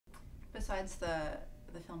Besides the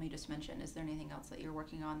film you just mentioned, is there anything else that you're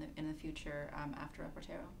working on in the future after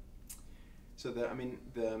Reportero? So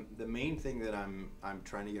the main thing that I'm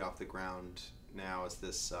trying to get off the ground now is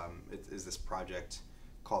this project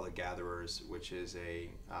called The Gatherers, which is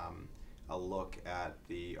a look at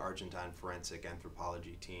the Argentine forensic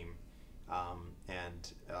anthropology team,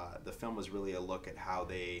 and the film was really a look at how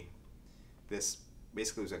this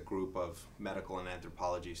basically was a group of medical and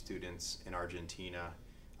anthropology students in Argentina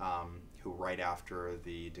who right after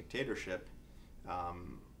the dictatorship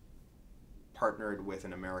partnered with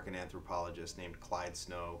an American anthropologist named Clyde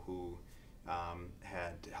Snow, who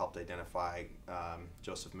had helped identify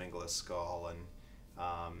Joseph Mengele's skull and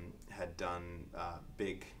had done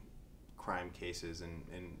big crime cases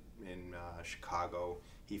in Chicago.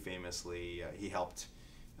 He famously he helped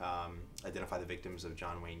identify the victims of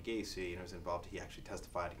John Wayne Gacy and was involved. He actually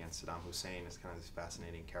testified against Saddam Hussein as kind of this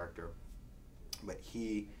fascinating character. But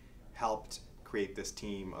he helped create this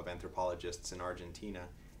team of anthropologists in Argentina,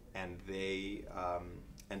 and they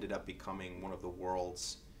ended up becoming one of the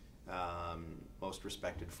world's most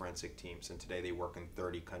respected forensic teams. And today they work in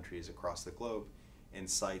 30 countries across the globe in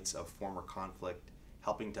sites of former conflict,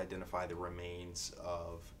 helping to identify the remains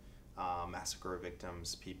of massacre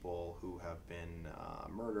victims, people who have been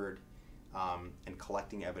murdered, and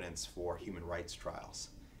collecting evidence for human rights trials.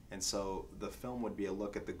 And so the film would be a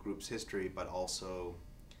look at the group's history, but also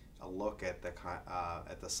a look at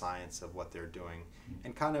the science of what they're doing.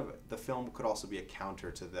 And kind of the film could also be a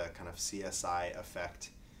counter to the kind of CSI effect,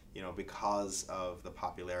 you know, because of the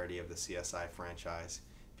popularity of the CSI franchise.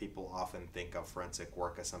 People often think of forensic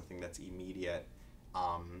work as something that's immediate.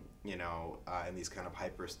 You know, in these kind of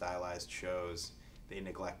hyper-stylized shows, they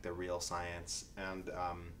neglect the real science, and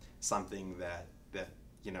something that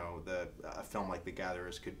you know a film like The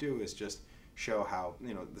Gatherers could do is just show how,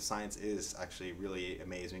 you know, the science is actually really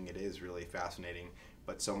amazing. It is really fascinating,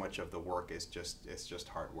 but so much of the work is just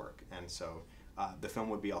hard work. And so the film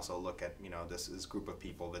would be also a look at, you know, this group of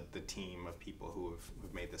people, the team of people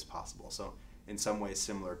who've made this possible. So in some ways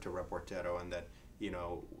similar to Reportero, in that, you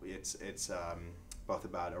know, it's both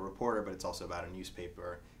about a reporter, but it's also about a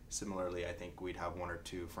newspaper. Similarly, I think we'd have one or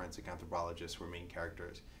two forensic anthropologists who are main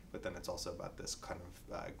characters, but then it's also about this kind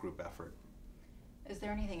of group effort. Is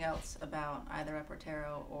there anything else about either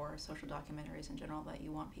Reportero or social documentaries in general that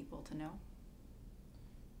you want people to know?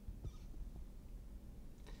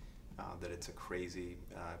 That it's a crazy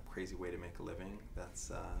way to make a living.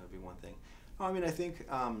 That'd be one thing. Oh, I mean, I think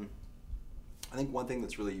one thing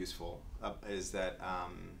that's really useful is that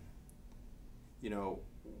you know,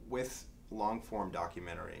 with long-form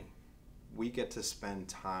documentary, we get to spend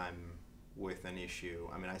time with an issue.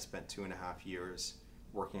 I mean, I spent 2.5 years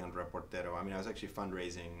working on Reportero. I mean, I was actually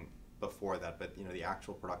fundraising before that, but, you know, the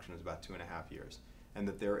actual production is about 2.5 years. And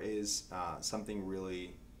that there is something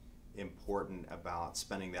really important about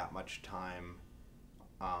spending that much time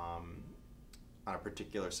on a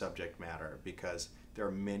particular subject matter, because there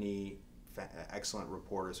are many excellent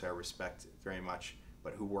reporters who I respect very much,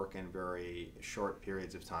 but who work in very short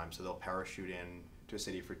periods of time. So they'll parachute in to a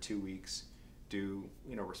city for 2 weeks, do,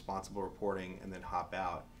 you know, responsible reporting, and then hop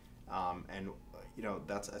out. And you know,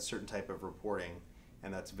 that's a certain type of reporting,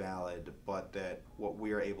 and that's valid. But that what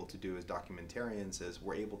we are able to do as documentarians is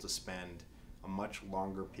we're able to spend a much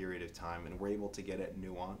longer period of time, and we're able to get at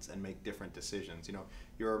nuance and make different decisions. You know,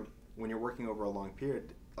 when you're working over a long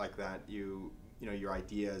period like that, you know, your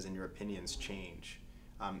ideas and your opinions change.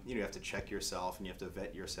 You know, you have to check yourself, and you have to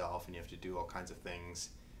vet yourself, and you have to do all kinds of things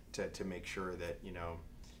to make sure that, you know,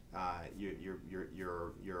 you're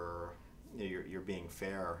being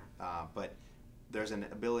fair. But there's an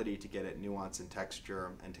ability to get at nuance and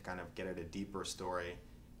texture, and to kind of get at a deeper story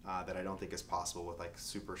that I don't think is possible with like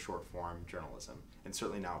super short form journalism, and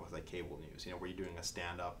certainly not with like cable news. You know, where you're doing a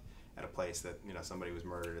stand up at a place that, you know, somebody was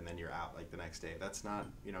murdered and then you're out like the next day. That's not,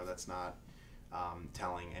 you know, that's not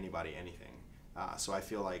telling anybody anything. So I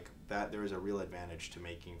feel like that there is a real advantage to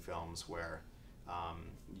making films where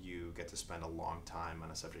you get to spend a long time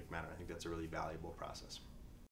on a subject matter. I think that's a really valuable process.